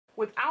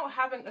Without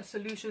having a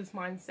solutions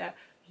mindset,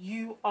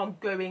 you are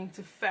going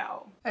to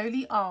fail.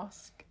 Only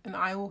ask, and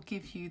I will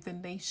give you the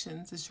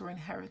nations as your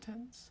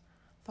inheritance.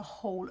 The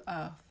whole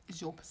earth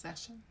is your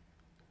possession.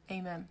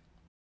 Amen.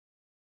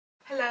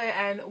 Hello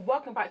and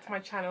welcome back to my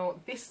channel.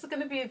 This is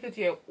going to be a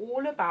video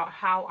all about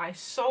how I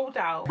sold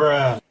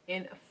out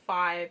in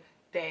 5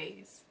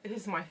 days. This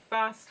is my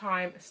first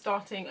time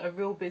starting a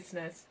real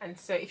business, and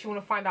so if you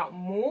want to find out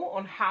more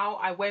on how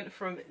I went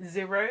from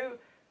 0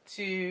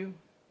 to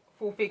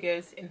 4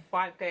 figures in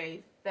 5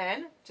 days,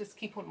 then just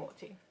keep on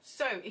watching.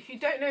 So if you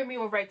don't know me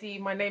already,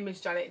 my name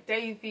is Janet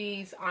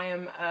Davies. I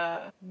am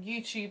a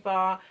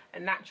YouTuber, a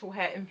natural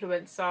hair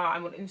influencer.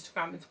 I'm on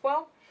Instagram as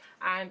well,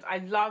 and I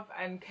love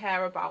and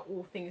care about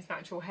all things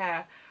natural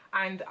hair.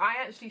 And I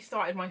actually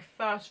started my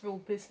first real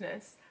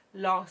business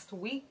last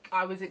week.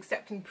 I was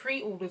accepting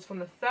pre-orders from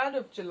the 3rd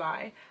of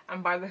July,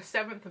 and by the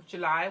 7th of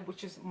July,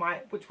 which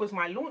was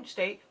my launch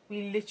date,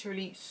 we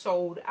literally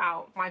sold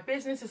out. My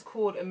business is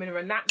called inly,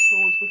 which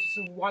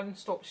is a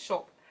one-stop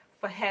shop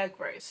for hair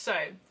growth. So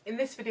in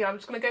this video, I'm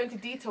just going to go into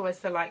detail as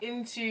to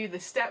into the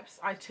steps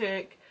I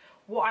took,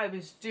 what I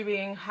was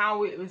doing,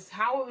 how it was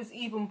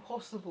even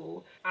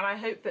possible. And I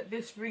hope that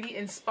this really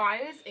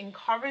inspires,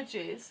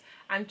 encourages,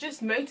 and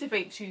just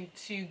motivates you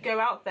to go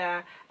out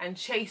there and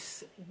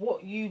chase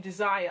what you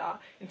desire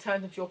in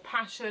terms of your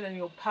passion and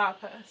your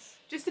purpose.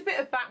 Just a bit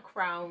of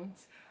background.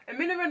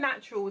 inly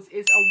Naturals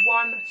is a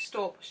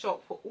one-stop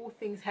shop for all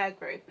things hair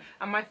growth,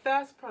 and my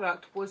first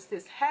product was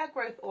this hair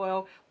growth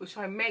oil, which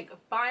I make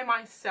by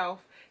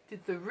myself,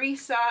 did the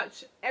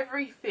research,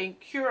 everything,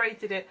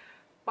 curated it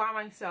by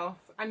myself,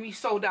 and we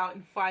sold out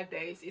in 5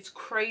 days. It's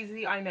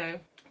crazy, I know,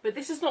 but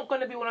this is not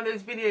going to be one of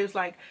those videos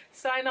like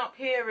sign up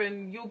here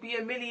and you'll be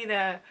a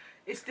millionaire.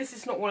 This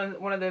is not one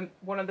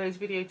of those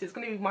videos. It's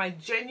going to be my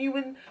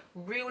genuine,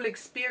 real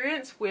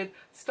experience with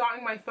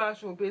starting my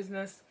first real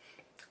business,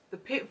 the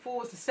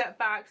pitfalls, the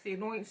setbacks, the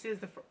annoyances,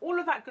 all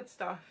of that good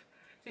stuff.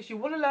 So if you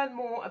want to learn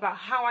more about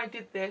how I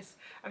did this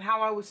and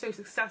how I was so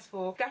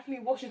successful,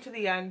 definitely watch until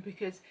the end,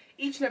 because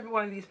each and every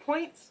one of these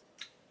points,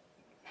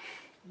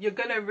 you're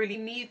going to really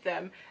need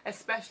them,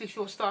 especially if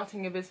you're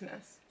starting a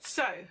business.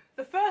 So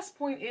the first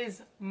point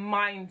is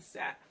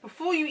mindset.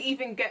 Before you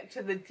even get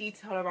to the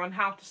detail around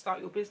how to start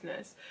your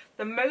business,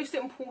 the most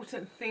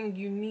important thing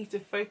you need to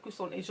focus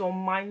on is your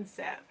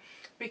mindset,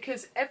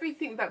 because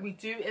everything that we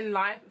do in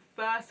life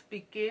first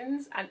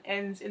begins and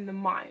ends in the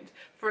mind.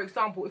 For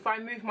example, if I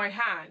move my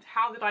hand,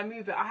 how did I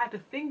move it? I had to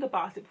think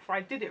about it before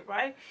I did it,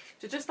 right?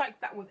 So just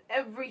like that with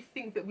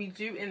everything that we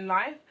do in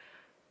life,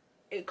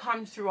 it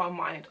comes through our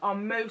mind. Our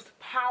most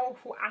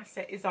powerful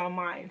asset is our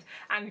mind,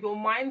 and your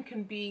mind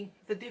can be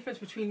the difference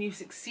between you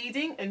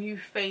succeeding and you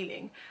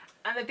failing.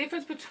 And the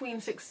difference between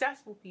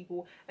successful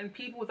people and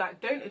people that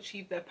don't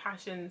achieve their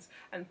passions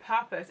and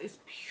purpose is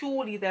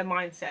purely their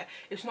mindset.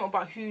 It's not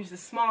about who's the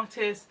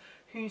smartest,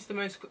 who's the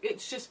most,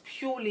 it's just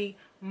purely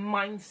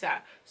mindset.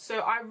 So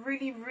I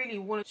really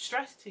want to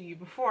stress to you,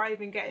 before I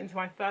even get into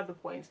my further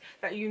points,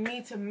 that you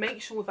need to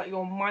make sure that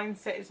your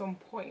mindset is on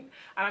point.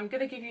 And I'm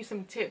going to give you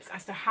some tips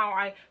as to how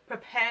I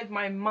prepared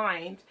my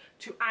mind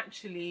to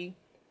actually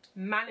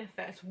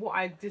manifest what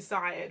I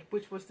desired,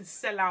 which was to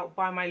sell out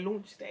by my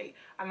launch date,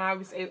 and I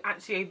was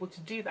actually able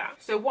to do that.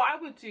 So what I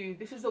would do,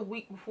 this is a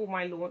week before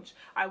my launch,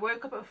 I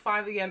woke up at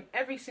 5 AM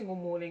every single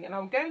morning, and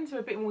I'll go into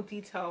a bit more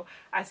detail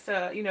as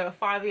to, you know, a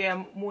 5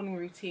 AM morning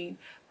routine,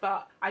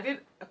 but I did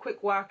a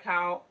quick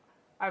workout,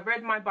 I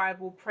read my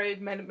Bible,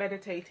 prayed,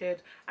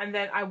 meditated, and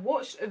then I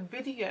watched a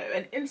video,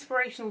 an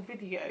inspirational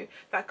video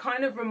that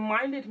kind of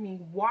reminded me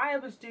why I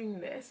was doing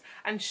this,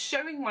 and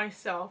showing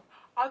myself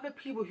other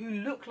people who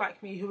look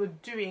like me who are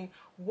doing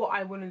what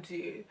I want to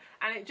do.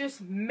 And it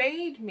just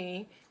made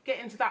me get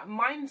into that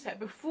mindset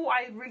before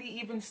I really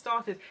even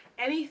started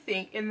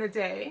anything in the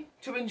day,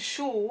 to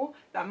ensure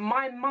that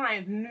my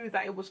mind knew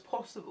that it was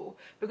possible.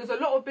 Because a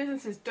lot of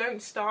businesses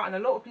don't start, and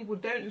a lot of people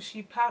don't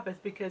achieve purpose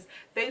because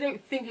they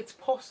don't think it's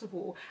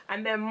possible,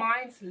 and their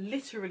minds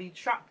literally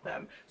trap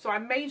them. So I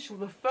made sure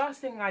the first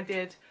thing I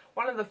did,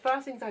 one of the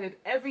first things I did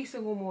every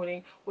single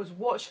morning, was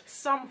watch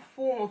some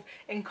form of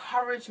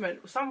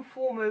encouragement, some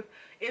form of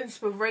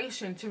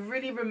inspiration to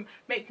really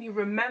make me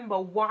remember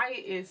why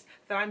it is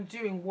that I'm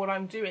doing what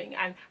I'm doing,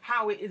 and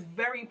how it is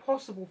very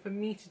possible for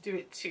me to do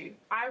it too.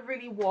 I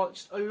really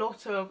watched a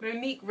lot of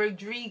Monique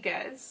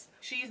Rodriguez.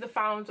 She's the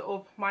founder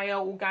of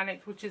Mielle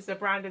Organics, which is a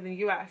brand in the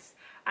US,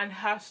 and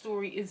her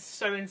story is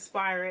so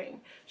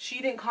inspiring.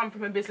 She didn't come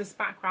from a business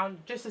background,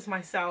 just as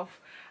myself,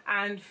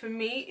 and for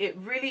me it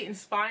really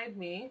inspired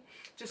me,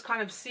 just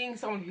kind of seeing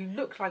someone who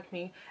looked like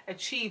me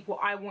achieve what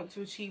I want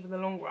to achieve in the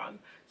long run.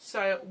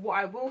 So what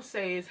I will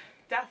say is,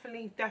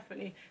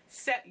 definitely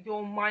set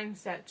your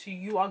mindset to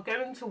you are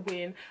going to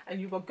win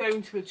and you are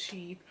going to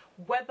achieve,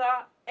 whether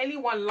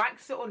anyone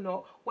likes it or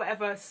not,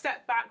 whatever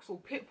setbacks or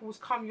pitfalls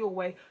come your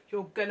way,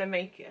 you're gonna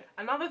make it.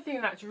 Another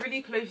thing that's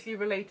really closely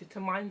related to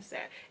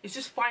mindset is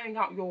just finding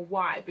out your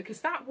why, because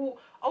that will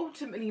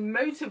ultimately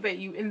motivate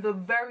you in the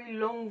very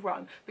long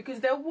run. Because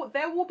there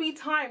will be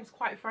times,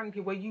 quite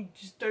frankly, where you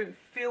just don't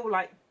feel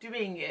like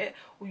doing it,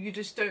 or you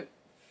just don't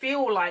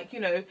feel like, you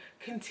know,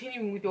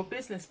 continuing with your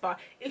business. But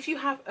if you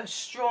have a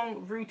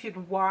strong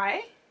rooted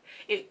why,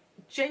 it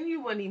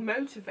genuinely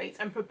motivates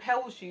and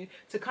propels you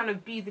to kind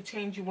of be the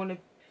change you want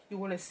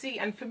to see.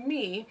 And for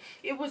me,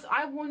 it was,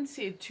 I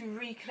wanted to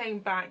reclaim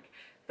back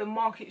the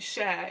market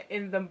share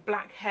in the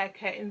black hair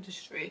care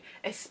industry,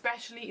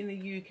 especially in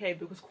the UK,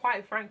 because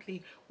quite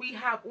frankly, we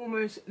have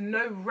almost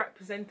no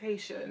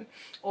representation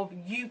of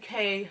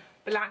UK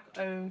black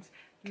owned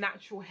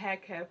natural hair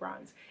care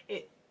brands.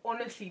 It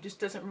honestly just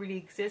doesn't really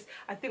exist.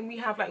 I think we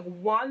have like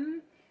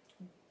one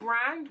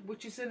brand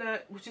which is in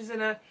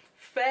a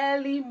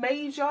fairly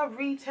major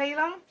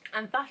retailer,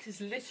 and that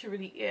is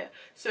literally it.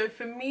 So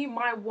for me,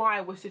 my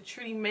why was to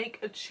truly make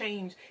a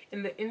change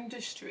in the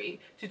industry,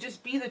 to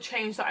just be the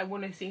change that I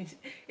want to see,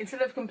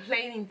 instead of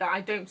complaining that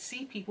I don't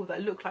see people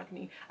that look like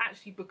me,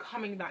 actually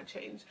becoming that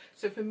change.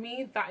 So for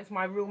me, that is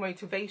my real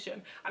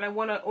motivation, and I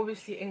want to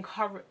obviously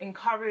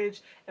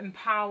encourage,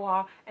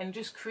 empower, and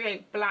just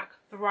create black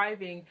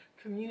thriving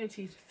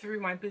communities through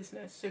my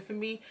business. So for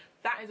me,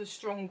 that is a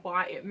strong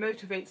why. It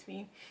motivates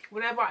me.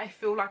 Whenever I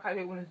feel like I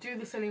don't want to do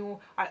this anymore,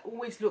 I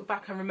always look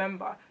back and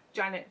remember,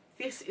 Janet,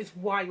 this is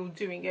why you're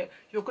doing it.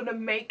 You're going to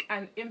make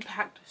and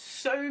impact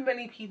so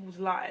many people's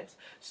lives.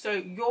 So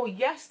your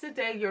yes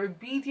today, your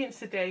obedience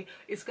today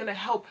is going to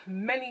help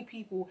many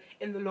people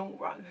in the long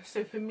run.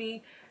 So for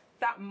me,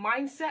 that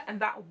mindset and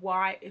that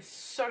why is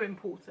so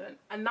important.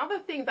 Another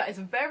thing that is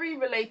very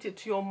related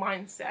to your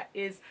mindset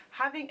is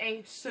having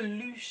a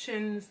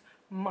solutions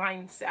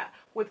mindset.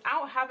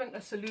 Without having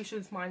a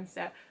solutions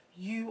mindset,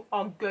 you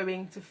are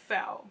going to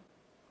fail.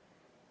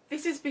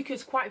 This is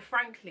because, quite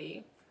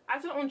frankly,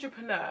 as an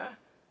entrepreneur,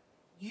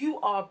 you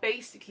are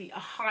basically a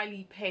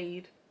highly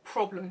paid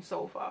problem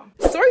solver.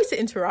 Sorry to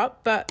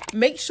interrupt, but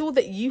make sure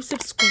that you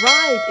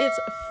subscribe. It's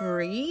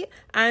free,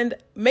 and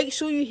make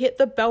sure you hit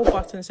the bell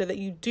button so that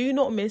you do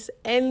not miss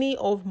any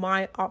of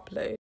my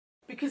uploads.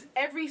 Because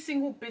every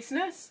single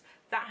business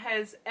that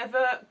has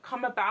ever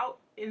come about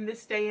in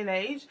this day and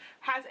age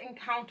has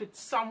encountered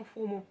some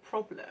form of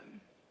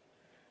problem.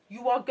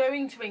 You are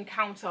going to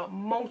encounter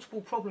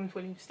multiple problems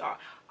when you start.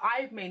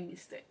 I've made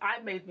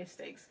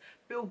mistakes.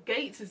 Bill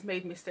Gates has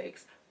made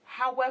mistakes.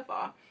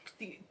 However,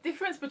 the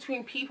difference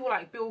between people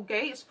like Bill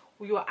Gates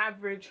or your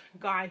average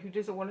guy who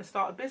doesn't want to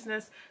start a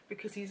business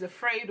because he's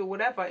afraid or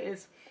whatever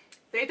is,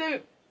 they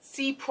don't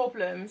see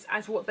problems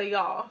as what they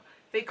are.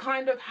 They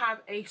kind of have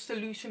a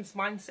solutions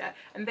mindset,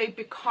 and they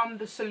become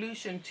the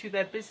solution to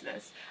their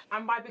business.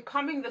 And by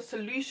becoming the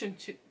solution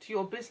to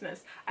your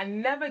business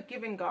and never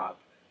giving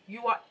up,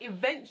 you are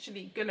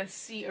eventually gonna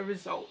see a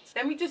result.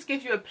 Let me just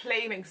give you a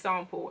plain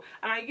example.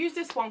 And I use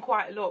this one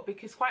quite a lot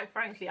because, quite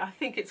frankly, I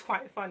think it's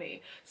quite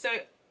funny. So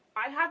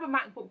I have a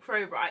MacBook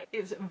Pro, right?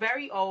 It's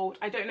very old.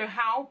 I don't know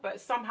how,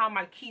 but somehow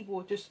my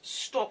keyboard just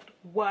stopped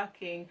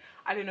working.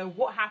 I don't know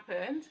what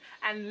happened.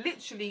 And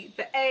literally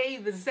the A,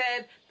 the Z,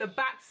 the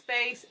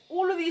backspace,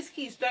 all of these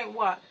keys don't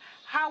work.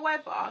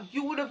 However,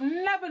 you would have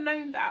never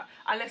known that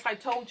unless I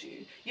told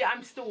you. Yeah,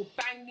 I'm still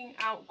banging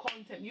out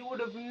content. You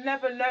would have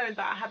never known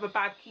that I have a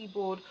bad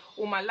keyboard,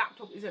 or my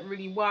laptop isn't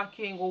really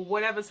working, or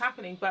whatever's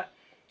happening. But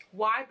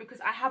why? Because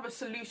I have a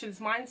solutions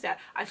mindset.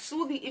 I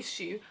saw the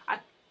issue,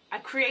 I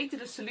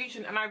created a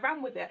solution, and I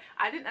ran with it.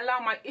 I didn't allow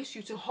my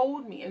issue to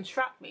hold me and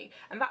trap me.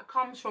 And that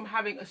comes from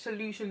having a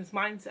solutions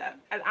mindset.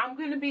 And I'm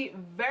going to be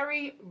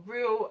very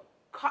real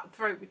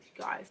cutthroat with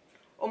you guys.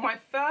 On my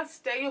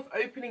first day of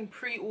opening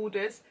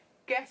pre-orders,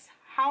 guess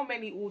how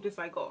many orders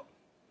I got?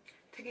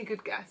 Take a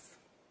good guess.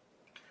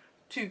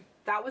 2.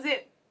 That was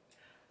it.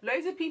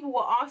 Loads of people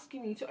were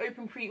asking me to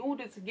open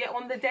pre-orders, yet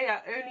on the day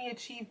I only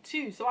achieved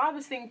 2. So I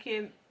was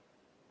thinking,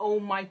 oh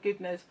my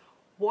goodness,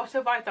 what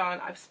have I done?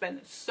 I've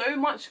spent so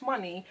much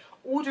money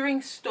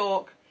ordering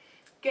stock,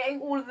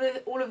 getting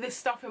all of this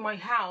stuff in my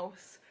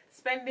house,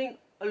 spending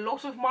a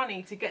lot of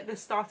money to get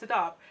this started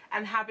up,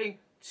 and having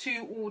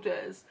 2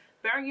 orders.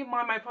 Bearing in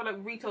mind my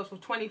product retails for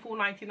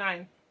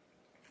 £24.99.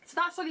 So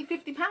that's only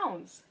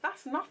 £50.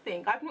 That's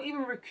nothing. I've not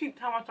even recouped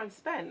how much I've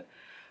spent.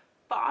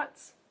 But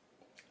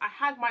I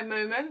had my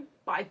moment,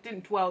 but I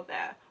didn't dwell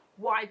there.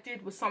 What I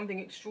did was something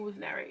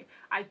extraordinary.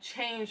 I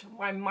changed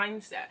my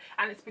mindset,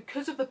 and it's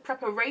because of the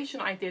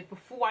preparation I did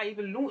before I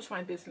even launched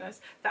my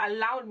business that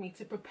allowed me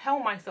to propel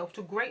myself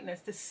to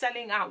greatness, to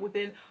selling out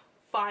within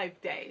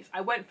 5 days.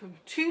 I went from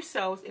 2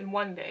 sales in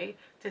 1 day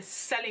to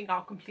selling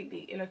out completely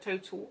in a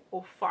total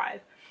of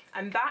 5.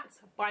 And that's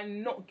by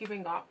not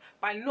giving up,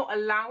 by not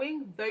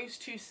allowing those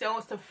 2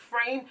 sales to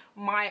frame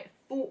my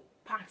thought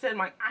pattern,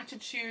 my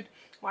attitude,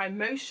 my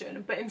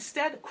emotion, but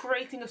instead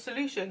creating a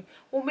solution.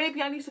 Well,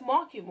 maybe I need to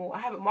market more. I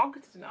haven't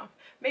marketed enough.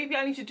 Maybe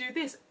I need to do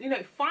this. You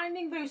know,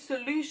 finding those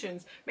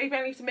solutions. Maybe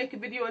I need to make a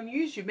video on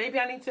YouTube. Maybe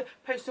I need to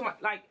post on my,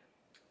 like,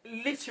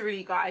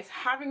 literally, guys,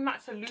 having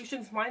that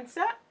solutions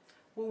mindset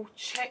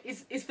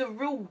is the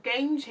real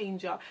game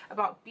changer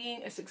about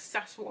being a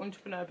successful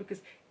entrepreneur,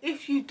 because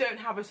if you don't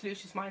have a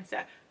solutions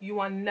mindset, you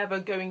are never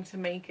going to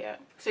make it.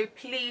 So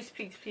please,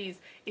 please, please,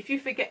 if you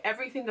forget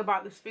everything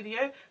about this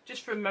video,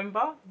 just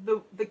remember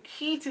the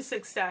key to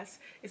success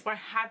is by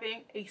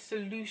having a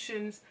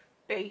solutions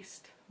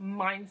based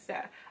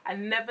mindset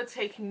and never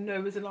taking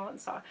no as an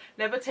answer,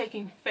 never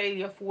taking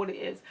failure for what it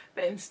is,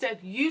 but instead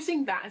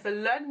using that as a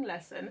learning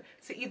lesson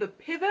to either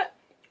pivot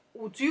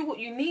or do what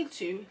you need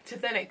to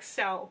then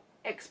excel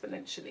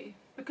exponentially.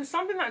 Because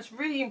something that's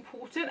really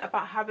important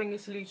about having a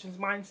solutions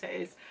mindset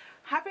is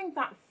having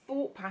that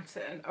thought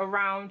pattern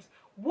around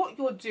what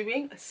you're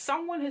doing.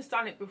 Someone has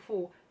done it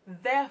before,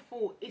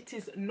 therefore it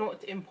is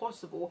not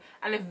impossible.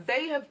 And if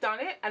they have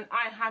done it and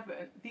I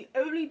haven't, the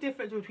only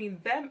difference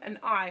between them and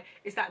I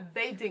is that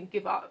they didn't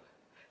give up.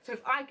 So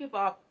if I give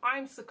up,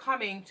 I'm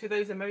succumbing to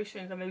those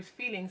emotions and those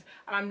feelings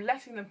and I'm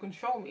letting them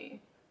control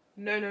me.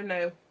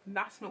 No,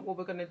 that's not what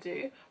we're going to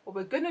do. What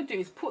we're going to do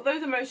is put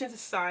those emotions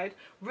aside,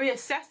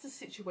 reassess the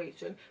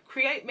situation,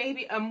 create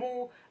maybe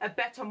a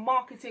better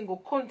marketing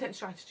or content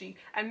strategy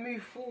and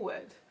move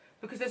forward.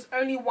 Because there's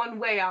only one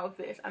way out of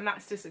this, and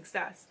that's to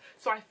success.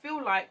 So I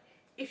feel like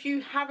if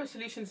you have a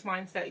solutions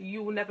mindset,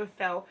 you will never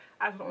fail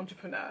as an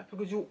entrepreneur,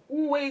 because you'll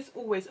always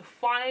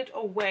find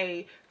a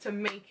way to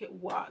make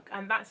it work.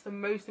 And that's the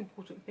most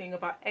important thing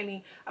about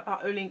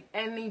owning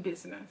any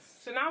business.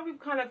 So now we've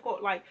kind of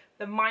got like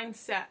the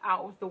mindset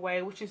out of the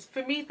way, which is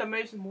for me the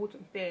most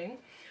important thing.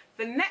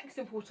 The next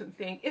important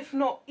thing, if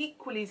not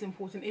equally as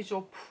important, is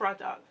your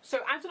product. So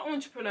as an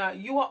entrepreneur,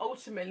 you are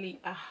ultimately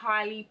a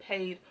highly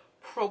paid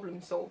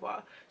problem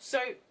solver. So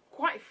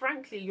quite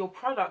frankly, your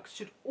products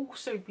should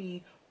also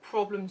be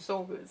problem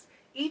solvers.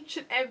 Each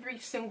and every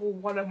single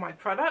one of my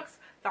products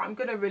that I'm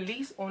going to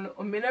release on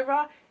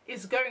Minera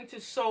is going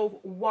to solve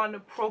one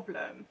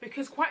problem,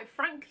 because quite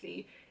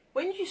frankly,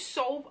 when you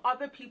solve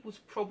other people's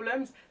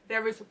problems,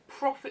 there is a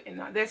profit in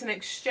that. There's an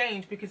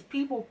exchange, because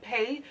people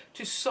pay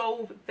to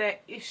solve their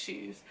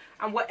issues,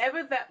 and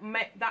whatever that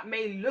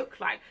may look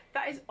like,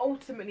 that is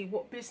ultimately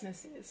what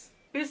business is.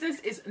 Business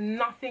is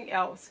nothing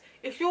else.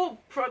 If your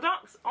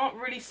products aren't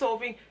really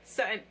solving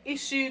certain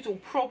issues or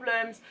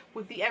problems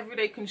with the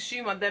everyday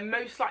consumer, then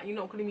most likely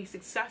not going to be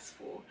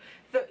successful.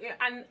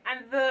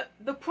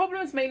 The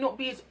problems may not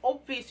be as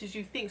obvious as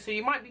you think. So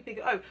you might be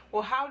thinking, oh,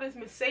 well, how does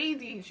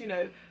Mercedes,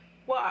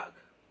 work?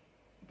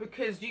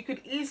 Because you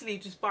could easily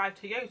just buy a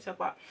Toyota,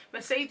 but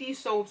Mercedes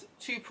solves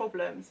two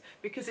problems,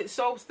 because it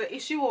solves the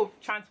issue of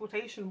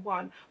transportation,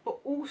 one, but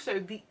also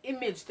the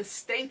image, the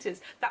status,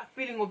 that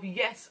feeling of,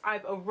 yes,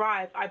 I've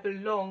arrived, I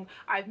belong,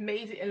 I've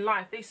made it in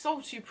life. They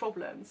solve two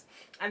problems,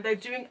 and they're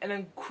doing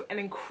an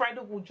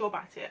incredible job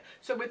at it.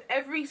 So with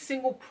every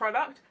single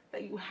product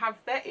that you have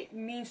there, it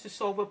needs to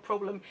solve a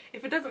problem.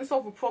 If it doesn't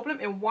solve a problem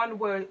in one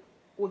word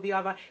or the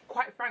other,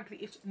 quite frankly,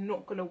 it's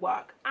not going to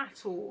work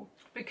at all.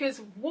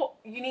 Because what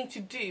you need to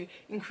do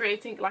in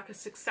creating like a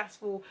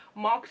successful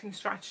marketing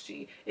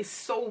strategy is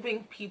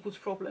solving people's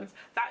problems.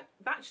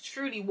 That's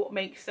truly what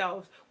makes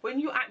sales. When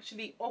you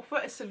actually offer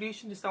a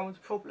solution to someone's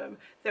problem,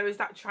 there is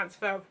that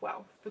transfer of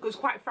wealth. Because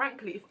quite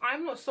frankly, if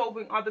I'm not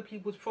solving other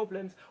people's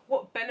problems,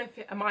 what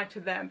benefit am I to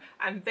them?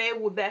 And they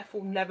will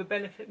therefore never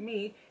benefit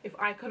me if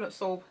I cannot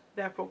solve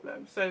their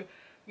problems. So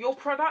your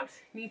products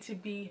need to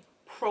be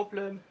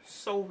problem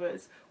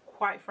solvers,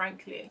 quite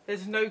frankly.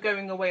 There's no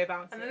going away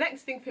about it. And the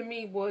next thing for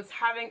me was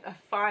having a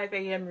 5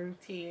 a.m.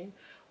 routine,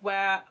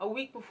 where a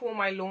week before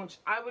my launch,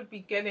 I would be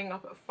getting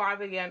up at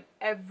 5 a.m.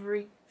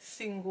 every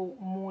single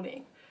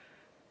morning.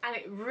 And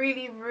it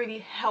really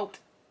helped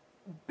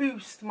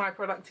boost my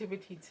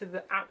productivity to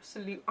the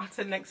absolute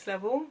utter next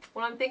level.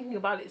 When I'm thinking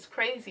about it, it's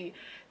crazy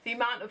the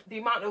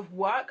amount of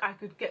work I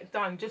could get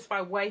done just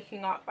by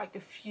waking up like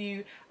a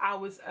few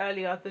hours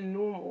earlier than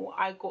normal.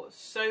 I got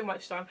so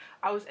much done.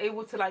 I was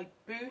able to like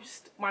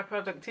boost my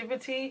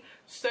productivity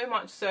so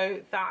much so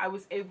that I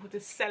was able to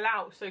sell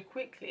out so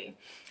quickly.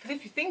 Because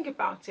if you think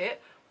about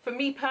it, for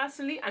me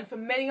personally, and for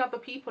many other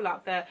people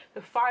out there,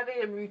 the 5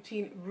 a.m.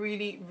 routine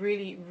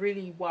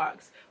really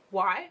works.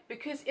 Why?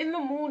 Because in the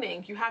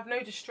morning, you have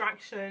no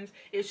distractions.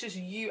 It's just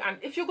you. And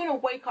if you're going to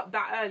wake up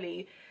that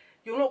early,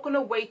 you're not going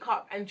to wake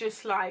up and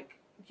just like,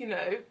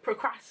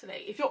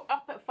 procrastinate. If you're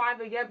up at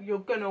 5 a.m, you're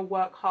going to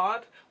work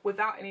hard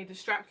without any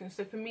distractions.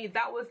 So for me,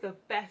 that was the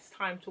best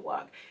time to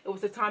work. It was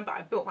the time that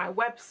I built my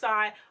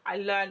website. I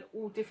learned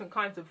all different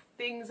kinds of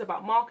things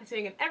about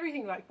marketing and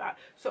everything like that.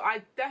 So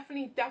I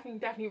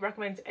definitely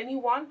recommend to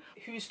anyone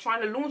who's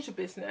trying to launch a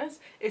business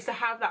is to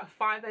have that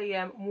 5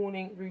 a.m.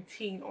 morning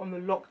routine on the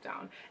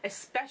lockdown,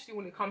 especially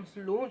when it comes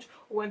to launch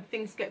or when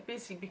things get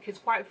busy, because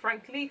quite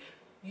frankly,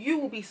 you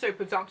will be so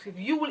productive.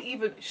 You will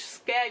even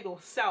scare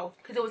yourself,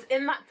 because it was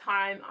in that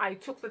time I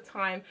took the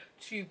time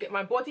to get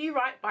my body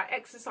right by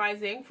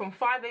exercising from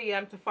 5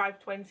 a.m. to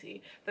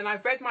 5:20. Then I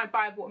read my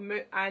Bible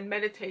and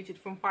meditated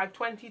from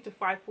 5:20 to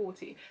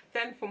 5:40.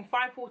 Then from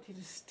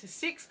 5:40 to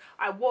 6,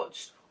 I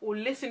watched or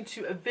listen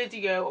to a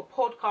video, a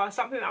podcast,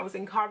 something that was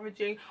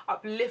encouraging,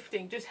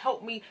 uplifting, just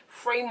helped me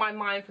frame my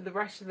mind for the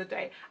rest of the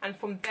day. And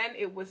from then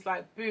it was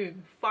like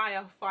boom,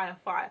 fire, fire,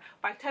 fire.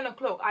 By 10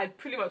 o'clock I'd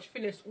pretty much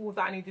finished all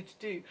that I needed to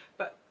do.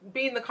 But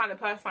being the kind of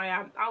person I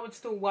am, I would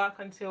still work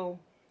until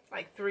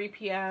like 3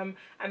 p.m.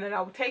 and then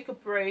I would take a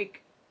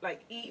break,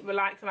 like eat,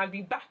 relax, and I'd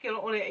be back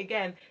on it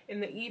again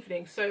in the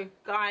evening. So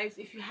guys,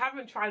 if you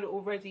haven't tried it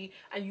already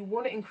and you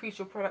want to increase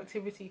your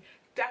productivity,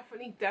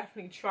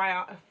 definitely try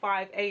out a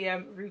 5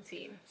 a.m.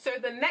 routine. So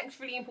the next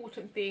really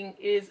important thing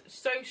is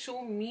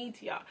social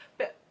media,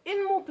 but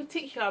in more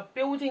particular,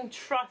 building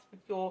trust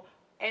with your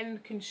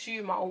end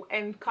consumer or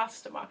end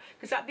customer.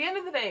 Because at the end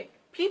of the day,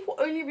 people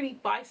only really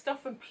buy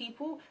stuff from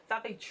people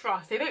that they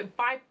trust. They don't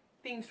buy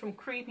things from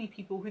creepy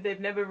people who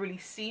they've never really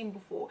seen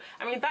before.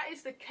 I mean, that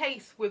is the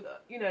case with,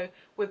 you know,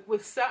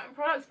 with certain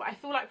products, but I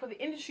feel like for the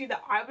industry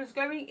that I was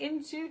going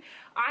into,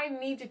 I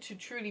needed to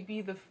truly be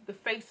the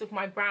face of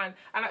my brand.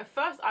 And at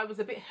first I was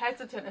a bit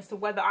hesitant as to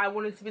whether I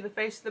wanted to be the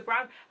face of the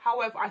brand.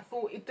 However, I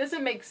thought it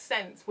doesn't make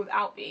sense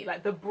without me.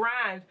 Like, the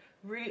brand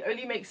really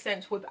only makes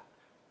sense with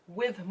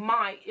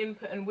my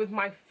input and with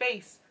my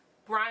face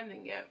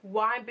branding it.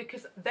 Why?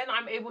 Because then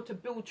I'm able to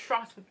build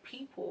trust with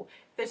people.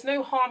 There's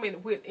no harm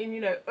in you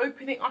know,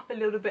 opening up a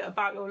little bit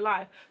about your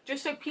life,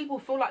 just so people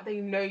feel like they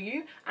know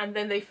you, and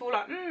then they feel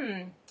like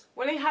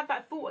when they have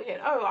that thought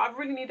again, oh, I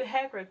really need a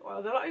hair growth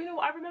oil, they're like, you know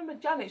what, I remember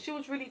Janet, she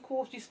was really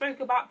cool, she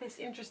spoke about this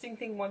interesting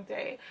thing one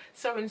day,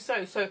 so and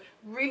so. So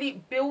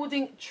really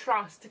building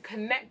trust to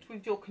connect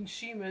with your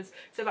consumers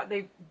so that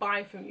they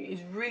buy from you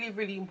is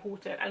really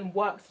important and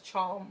works a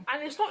charm.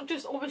 And it's not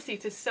just obviously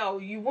to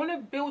sell. You want to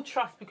build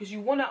trust because you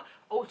want to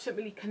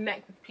ultimately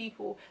connect with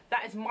people.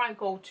 That is my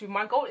goal too.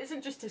 My goal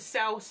isn't just to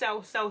sell.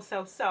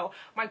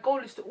 My goal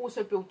is to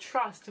also build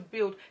trust, to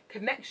build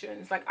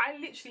connections. Like, I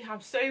literally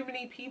have so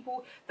many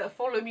people that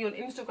follow me on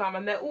Instagram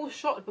and they're all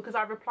shocked because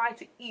I reply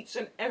to each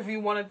and every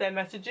one of their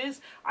messages.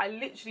 I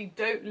literally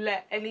don't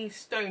let any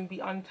stone be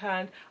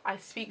unturned. I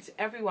speak to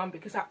everyone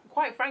because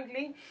quite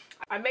frankly,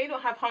 I may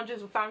not have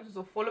hundreds of thousands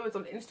of followers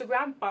on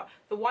Instagram, but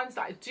the ones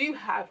that I do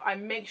have, I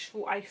make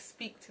sure I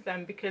speak to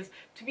them, because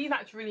to me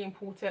that's really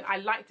important. I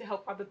like to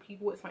help other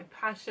people. It's my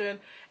passion,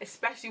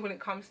 especially when it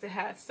comes to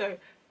hair. So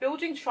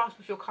building trust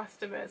with your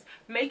customers,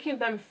 making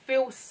them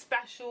feel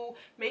special,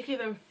 making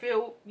them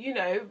feel, you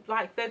know,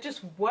 like they're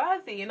just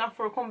worthy enough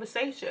for a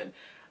conversation.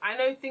 I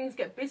know things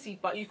get busy,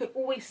 but you can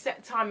always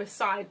set time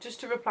aside just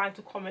to reply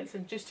to comments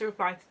and just to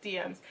reply to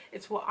DMs.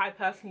 It's what I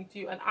personally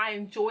do, and I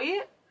enjoy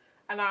it.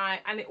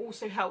 And it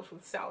also helps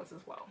with sales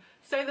as well.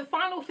 So the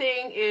final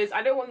thing is,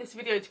 I don't want this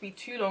video to be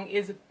too long,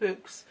 is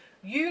books.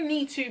 You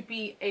need to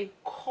be a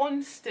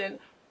constant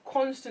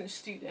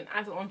student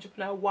as an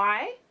entrepreneur.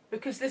 Why?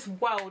 Because this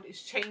world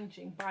is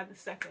changing by the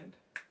second.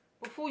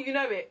 Before you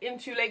know it,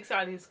 Into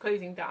Lakeside is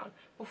closing down.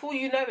 Before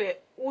you know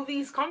it, all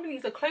these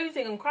companies are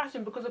closing and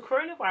crashing because of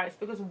coronavirus.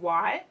 Because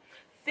why?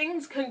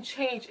 Things can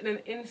change in an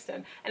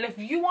instant. And if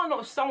you are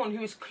not someone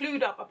who is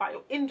clued up about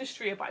your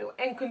industry, about your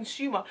end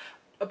consumer,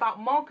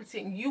 about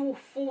marketing, you will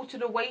fall to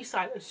the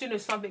wayside as soon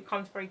as something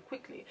comes very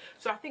quickly.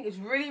 So I think it's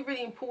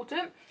really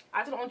important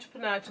as an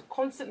entrepreneur to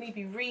constantly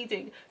be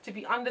reading, to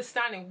be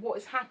understanding what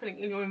is happening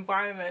in your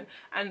environment,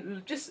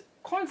 and just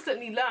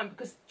constantly learn,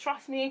 because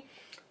trust me,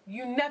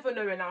 you never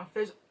know enough.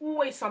 There's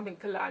always something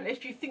to learn.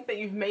 If you think that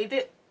you've made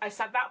it, at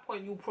that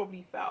point you'll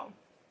probably fail.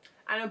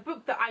 And a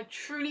book that I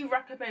truly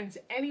recommend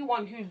to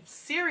anyone who's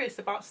serious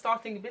about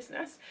starting a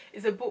business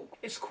is a book.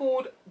 It's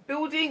called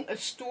Building a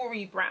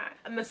Story Brand.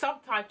 And the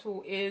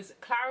subtitle is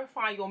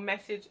Clarify Your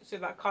Message So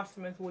That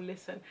Customers Will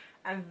Listen.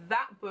 And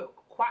that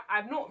book,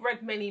 I've not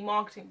read many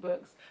marketing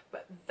books,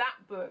 but that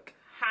book,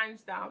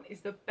 hands down,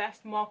 is the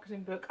best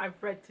marketing book I've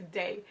read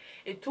today.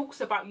 It talks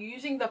about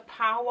using the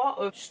power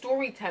of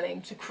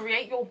storytelling to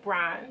create your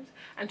brand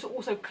and to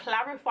also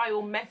clarify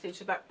your message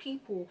so that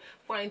people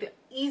find it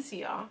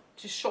easier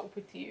to shop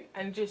with you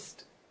and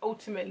just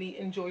ultimately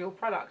enjoy your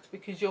product,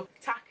 because you're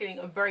tackling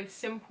a very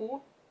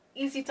simple,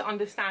 easy to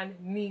understand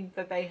need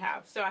that they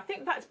have. So I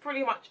think that's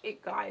pretty much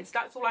it, guys.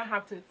 That's all I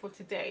have for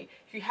today.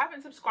 If you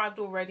haven't subscribed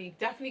already,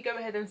 definitely go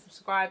ahead and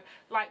subscribe,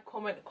 like,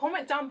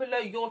 comment down below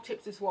your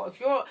tips as well.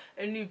 If you're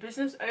a new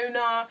business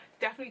owner,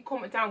 definitely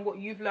comment down what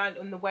you've learned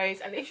on the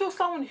ways. And if you're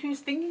someone who's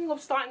thinking of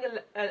starting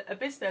a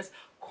business,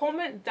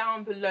 comment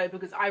down below,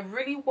 because I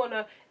really want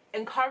to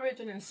encourage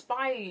and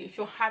inspire you if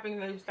you're having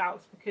those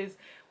doubts, because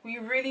we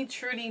really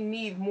truly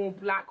need more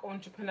Black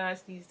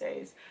entrepreneurs these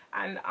days,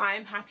 and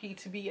I'm happy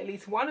to be at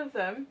least one of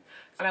them,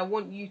 and I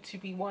want you to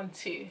be one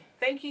too.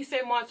 Thank you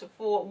so much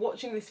for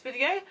watching this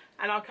video,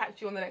 and I'll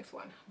catch you on the next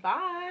one.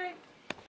 Bye.